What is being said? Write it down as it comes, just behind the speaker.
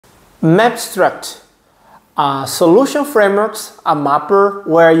Mapstruct, solution frameworks, a mapper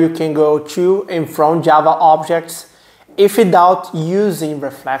where you can go to and from Java objects if without using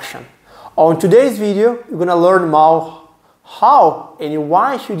reflection. On today's video, you're gonna learn more how and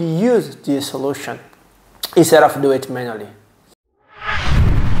why should you use this solution instead of do it manually.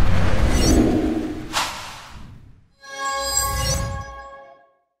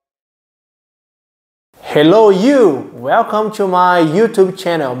 Hello you! Welcome to my YouTube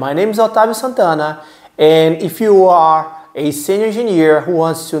channel. My name is Otavio Santana, and if you are a senior engineer who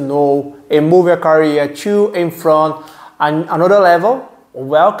wants to know and move your career to and from another level,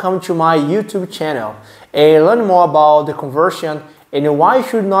 welcome to my YouTube channel and learn more about the conversion and why you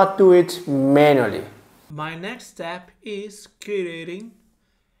should not do it manually. My next step is creating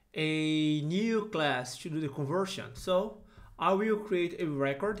a new class to do the conversion. So I will create a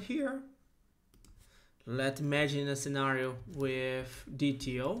record here. Let's imagine a scenario with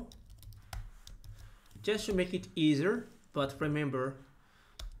DTO, just to make it easier, but remember,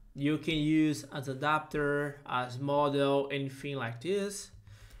 you can use as adapter, as model, anything like this.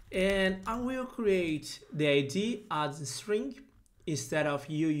 And I will create the ID as a string instead of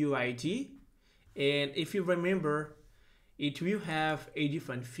UUID. And if you remember, it will have a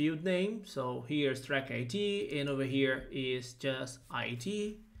different field name. So here's track ID, and over here is just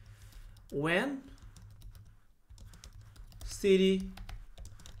ID. When, city,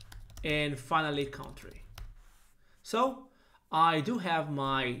 and finally country. So I do have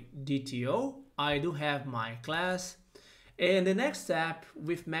my DTO, I do have my class, and the next step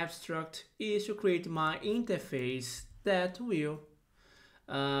with Mapstruct is to create my interface that will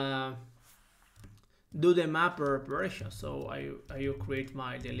do the mapper operation. So I will create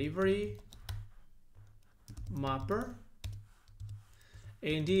my delivery mapper,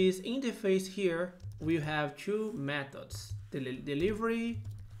 and this interface here will have two methods. The delivery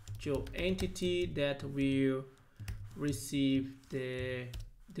to entity that will receive the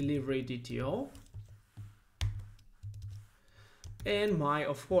delivery DTO, and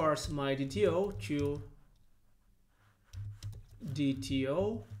of course my DTO to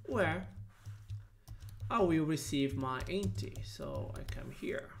DTO where I will receive my entity. So I come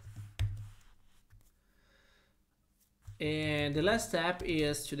here, and the last step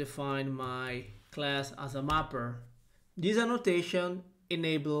is to define my class as a mapper. This annotation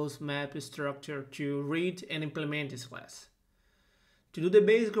enables Mapstructure to read and implement this class. To do the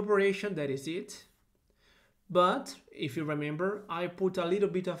basic operation, that is it. But if you remember, I put a little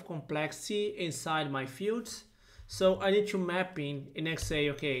bit of complexity inside my fields. So I need to map in and say,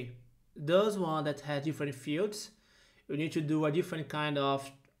 okay, those one that has different fields, you need to do a different kind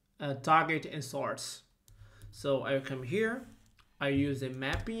of target and source. So I come here, I use a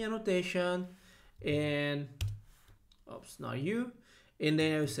mapping annotation, and oops, not you, and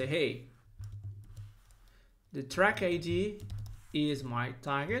then I will say, hey, the track ID is my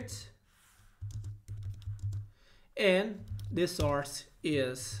target and the source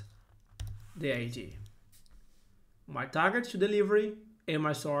is the ID. My target to delivery and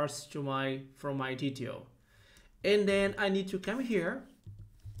my source to from my DTO. And then I need to come here,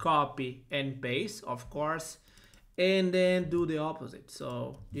 copy and paste, of course, and then do the opposite.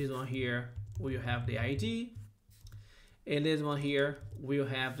 So this one here will have the ID, and this one here will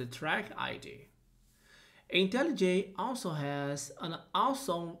have the track ID. IntelliJ also has an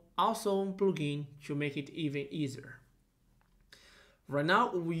awesome plugin to make it even easier. Right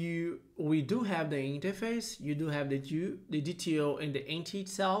now we do have the interface, you do have the DTO and the entity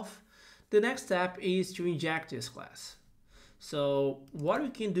itself. The next step is to inject this class. So what we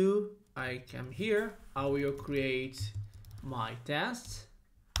can do, I come here, I will create my test,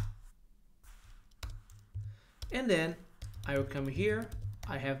 and then I will come here,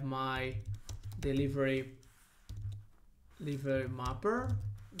 I have my delivery mapper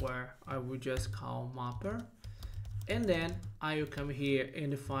where I will just call mapper, and then I will come here and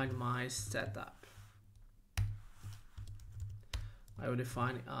define my setup. I will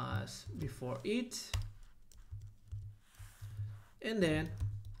define it as before it, and then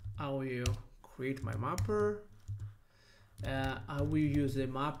I will create my mapper. I will use the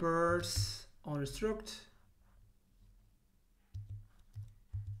mappers on struct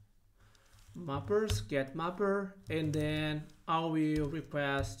mappers get mapper, and then I will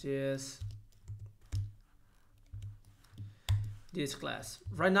request this class.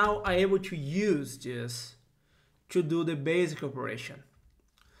 Right now I'm able to use this to do the basic operation.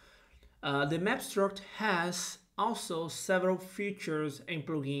 The Mapstruct has also several features and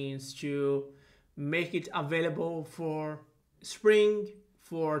plugins to make it available for Spring,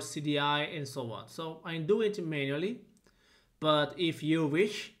 for CDI, and so on. So I'm doing it manually, but if you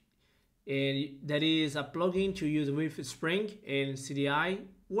wish, and that is a plugin to use with Spring and CDI,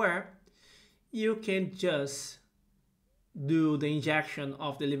 where you can just do the injection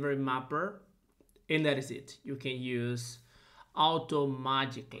of delivery mapper, and that is it. You can use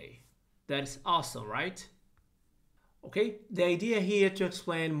automatically. That's awesome, right? Okay, the idea here to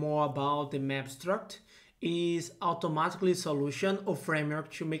explain more about the Mapstruct is automatically solution or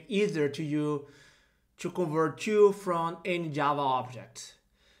framework to make easier to you to convert to from any Java object.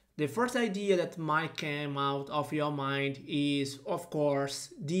 The first idea that might come out of your mind is, of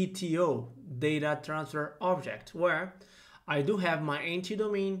course, DTO, data transfer object, where I do have my entity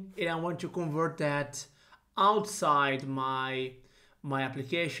domain and I want to convert that outside my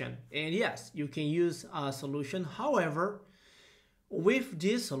application. And yes, you can use a solution. However, with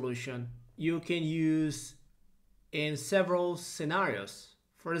this solution, you can use in several scenarios.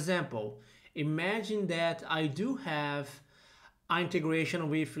 For example, imagine that I do have an integration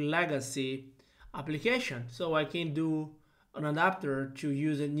with legacy application, so I can do an adapter to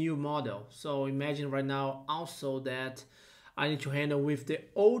use a new model. So imagine right now also that I need to handle with the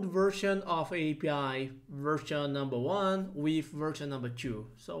old version of API, version number 1 with version number 2.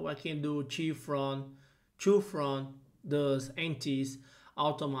 So I can do to from those entities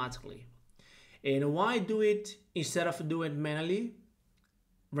automatically. And why do it instead of doing it manually?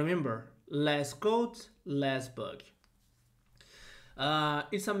 Remember, less code, less bug.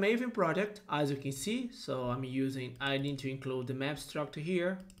 It's a Maven project, as you can see. So I need to include the Mapstruct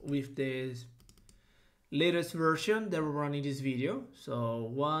here with this latest version that we're running this video.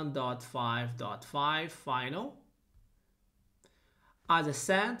 So 1.5.5 final. As I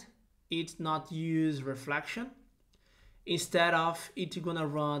said, it's not use reflection. Instead of it's gonna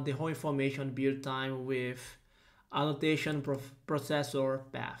run the whole information build time with annotation processor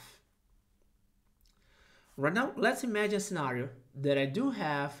path. Right now, let's imagine a scenario that I do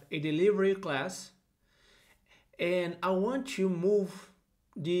have a delivery class and I want to move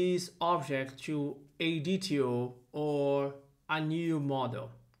this object to a DTO or a new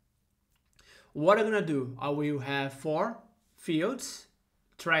model. What I'm gonna do, I will have 4 fields: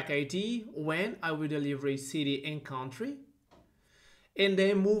 track ID, when I will deliver city and country, and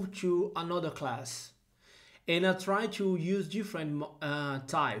then move to another class. And I try to use different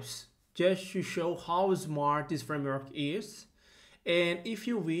types just to show how smart this framework is. And if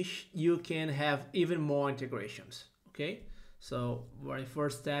you wish, you can have even more integrations. Okay, so my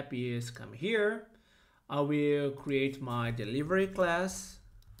first step is come here. I will create my delivery class.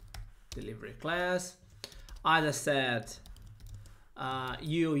 As I said,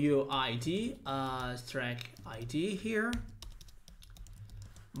 UUID, track ID here.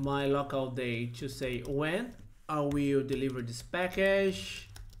 My local date to say when I will deliver this package,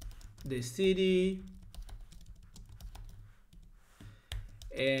 the city,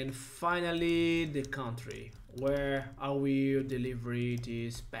 and finally the country where I will deliver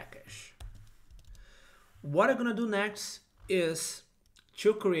this package. What I'm gonna do next is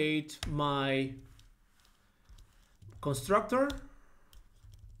to create my constructor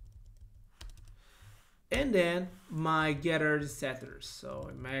and then my getter setters. So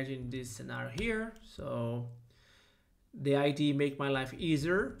imagine this scenario here. So the ID make my life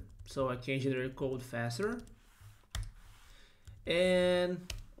easier, so I can generate code faster.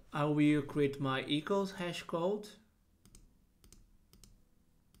 And I will create my equals hash code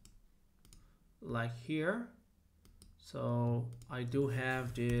like here. So I do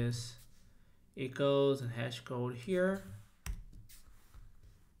have this equals and hash code here.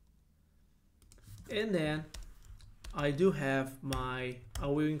 And then I do have I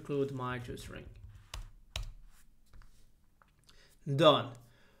will include my toString. Done.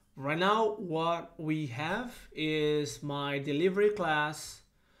 Right now what we have is my delivery class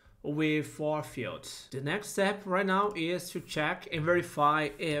with 4 fields. The next step right now is to check and verify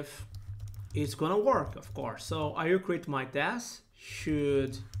if it's gonna work, of course. So I will create my test,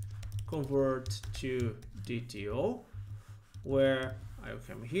 should convert to DTO, where I will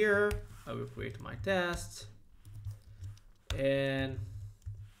come here, I will create my test, and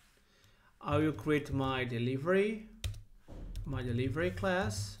I will create my delivery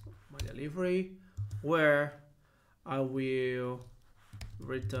class, where I will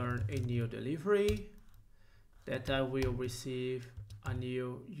return a new delivery that I will receive a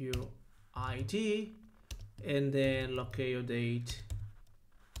new UID, and then locale date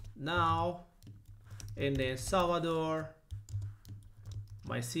now, and then Salvador,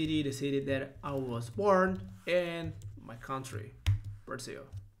 my city, the city that I was born, and my country, Brazil.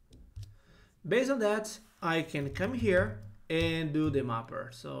 Based on that, I can come here and do the mapper.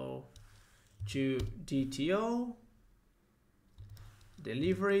 So to DTO,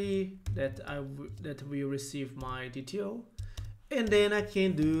 delivery that will receive my DTO, and then I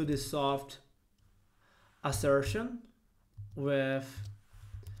can do the soft assertion with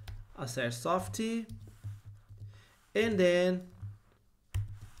assert softy, and then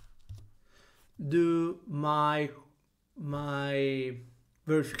do my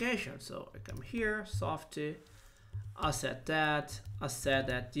verification. So I come here, softy, I set that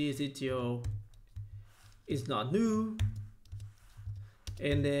this DTO is not new,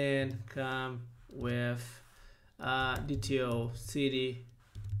 and then come with DTO city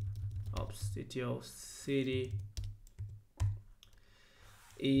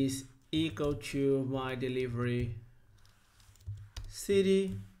is equal to my delivery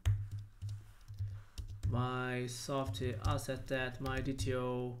city. My softy, I set that my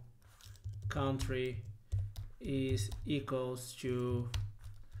DTO country is equals to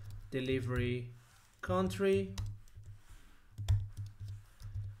delivery country,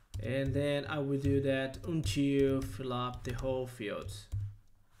 and then I will do that until fill up the whole fields.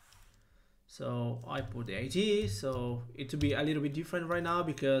 So I put the ID, so it will be a little bit different right now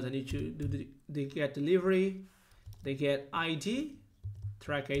because I need to do the get delivery, the get ID,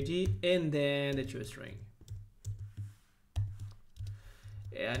 track ID, and then the choose string.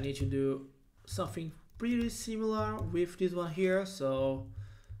 I need to do something pretty similar with this one here. So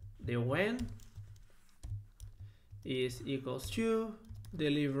the when is equals to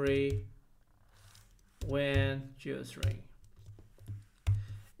delivery when choose string,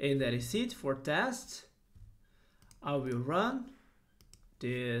 and that is it for test. I will run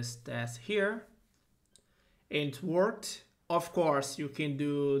this test here, and it worked. Of course, you can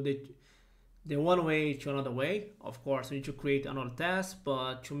do the one way to another way. Of course, you need to create another test,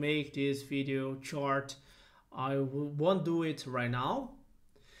 but to make this video short, I won't do it right now.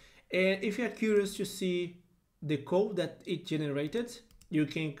 And if you're curious to see the code that it generated, you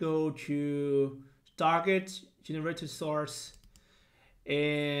can go to target generated source,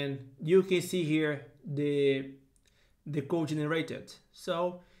 and you can see here the code generated.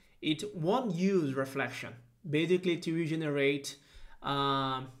 So it won't use reflection. Basically, it will generate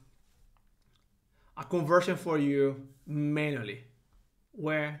a conversion for you manually,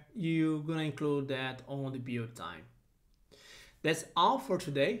 where you're gonna include that on the build time. That's all for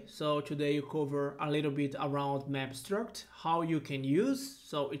today. So today you cover a little bit around Mapstruct, how you can use.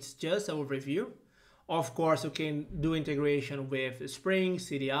 So it's just a review. Of course, you can do integration with Spring,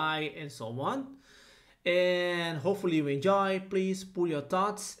 CDI, and so on. And hopefully you enjoy. Please put your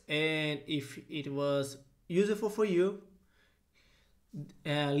thoughts, and if it was useful for you,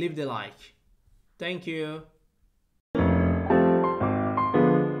 leave the like. Thank you.